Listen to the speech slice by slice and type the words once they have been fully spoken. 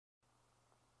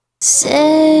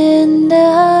Santa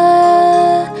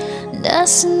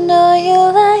doesn't know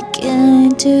you like I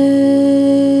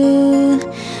do.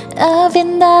 I've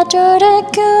been there through the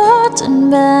good and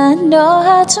bad. Know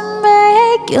how to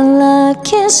make you laugh,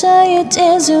 kiss all your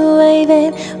tears away,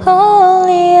 babe.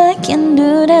 Only I can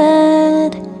do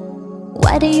that.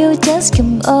 Why do you just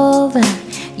come over?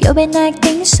 You've been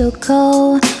acting so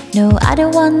cold. No, I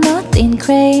don't want nothing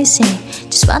crazy.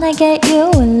 Just wanna get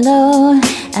you alone.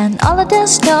 And all of the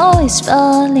snow is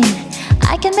falling.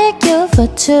 I can make you for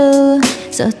two.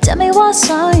 So tell me what's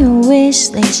on your wish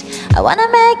list. I wanna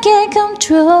make it come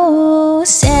true.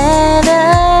 Santa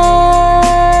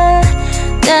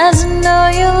doesn't know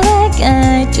you like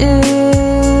I do.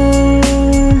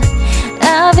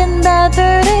 I've been there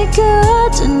through the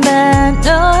good and bad.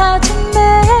 Know how to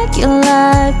make you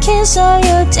laugh, kiss all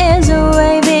your tears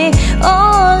away, babe.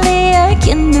 Only I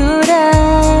can do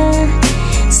that.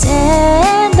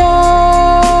 Santa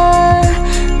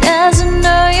doesn't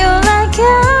know you like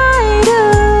I do.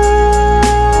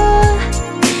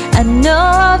 I know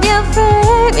of your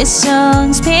favorite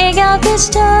songs. Pick up this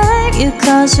time you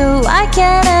call, so I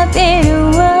cannot be the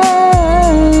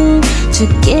one to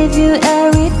give you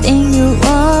everything you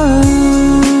want.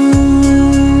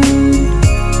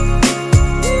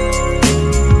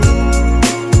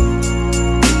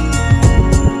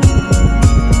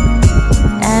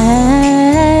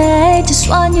 I just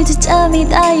want you to tell me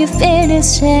that you feel the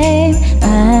same.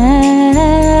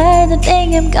 I don't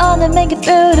think I'm gonna make it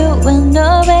through the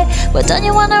window, babe. But don't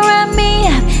you wanna wrap me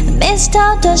up and mist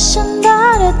out the sun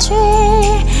by the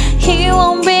tree? He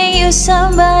won't bring you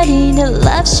somebody that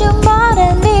loves you more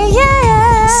than me,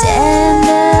 yeah.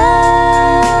 Santa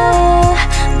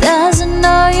doesn't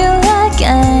know you like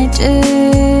I do.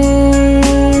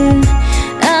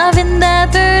 I've been there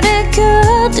through the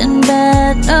good and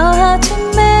bad. Know how to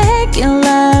make you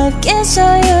laugh, kiss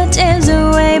all your tears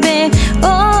away, babe.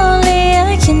 Only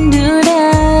I can do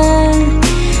that.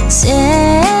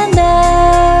 Santa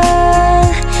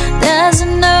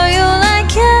doesn't know you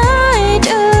like I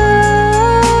do.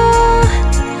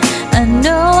 I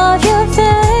know of your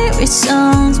favorite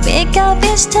songs. Pick up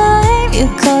this time you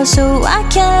call, so I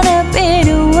cannot be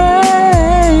the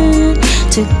one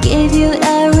to give you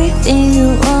everything you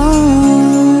want.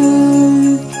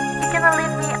 You gonna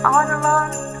leave me all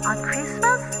alone on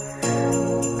Christmas?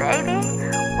 Baby,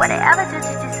 what I ever did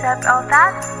to deserve all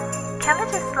that? Can we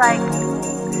just like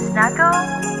snuggle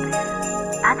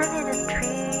underneath the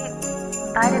tree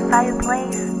by the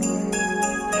fireplace?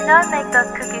 You know, make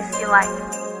those cookies you like.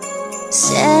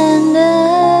 Santa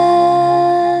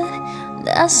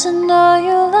doesn't know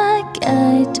you like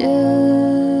I do.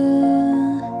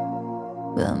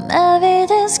 Well, maybe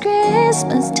this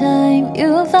Christmas time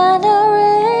you'll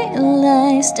finally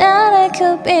realize that I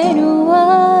could be the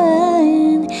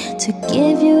one to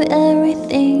give you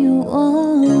everything you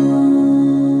want.